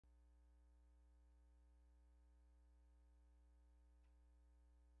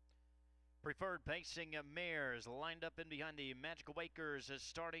Preferred pacing mares lined up in behind the Magical Acres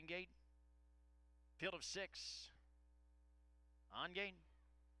starting gate. Field of 6. On gate.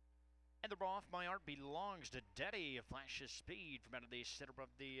 And they're off. My Art Belongs to Daddy. A flash of speed from out of the center of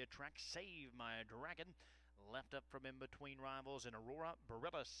the track. Save My Dragon. Left up from in between rivals and Aurora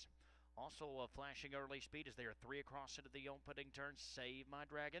Barillas. Also a flashing early speed as they are 3 across into the opening turn. Save My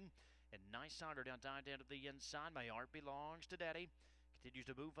Dragon. And Nice Honor down to the inside. My Art Belongs to Daddy. Continues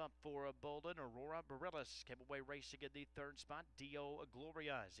to move up for Bolden. Aurora Barillas came away racing in the 3rd spot. Dio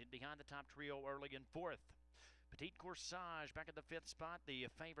Gloria is in behind the top trio early in 4th. Petite Corsage back at the 5th spot. The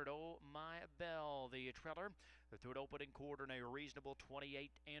favorite, Oh My Belle, the trailer. The third opening quarter in a reasonable 28-1.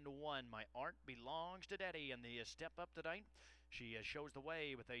 My Art Belongs to Daddy. And the step up tonight, she shows the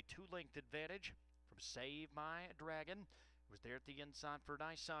way with a 2-length advantage from Save My Dragon. It was there at the inside for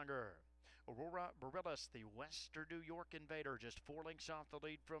Nice Honor. Aurora Barillas, the Western New York invader, just 4 lengths off the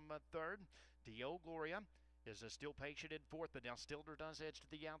lead from 3rd. Dio Gloria is still patient in 4th, but now Stilder does edge to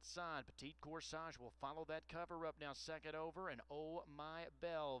the outside. Petite Corsage will follow that cover up now 2nd over, and Oh My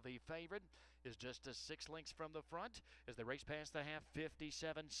Belle, the favorite, is just 6 lengths from the front as they race past the half.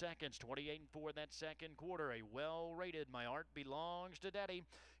 57 seconds, 28-4 in that 2nd quarter. A well-rated My Art Belongs to Daddy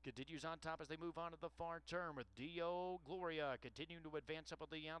continues on top as they move on to the far turn with Dio Gloria continuing to advance up on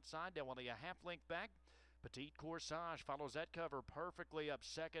the outside, now only a half length back. Petite Corsage follows that cover perfectly up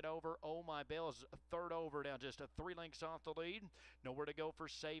 2nd over. Oh My Belle is 3rd over, now just 3 lengths off the lead. Nowhere to go for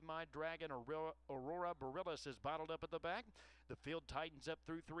Save My Dragon. Aurora Barillas is bottled up at the back. The field tightens up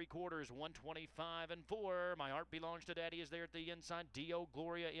through 3 quarters, 125-4. My Art Belongs to Daddy is there at the inside. Dio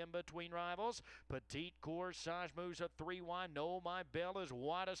Gloria in between rivals. Petite Corsage moves up 3 wide. Oh My Belle is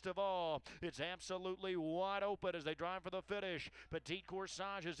widest of all. It's absolutely wide open as they drive for the finish. Petite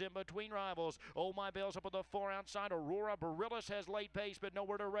Corsage is in between rivals. Oh My Belle's up on the far outside. Aurora Barillas has late pace but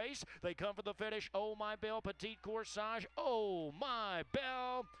nowhere to race. They come for the finish. Oh My Belle, Petite Corsage. Oh My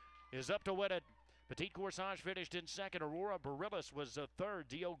Belle is up to win it. Petite Corsage finished in 2nd. Aurora Barillas was 3rd.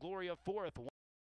 Dio Gloria 4th.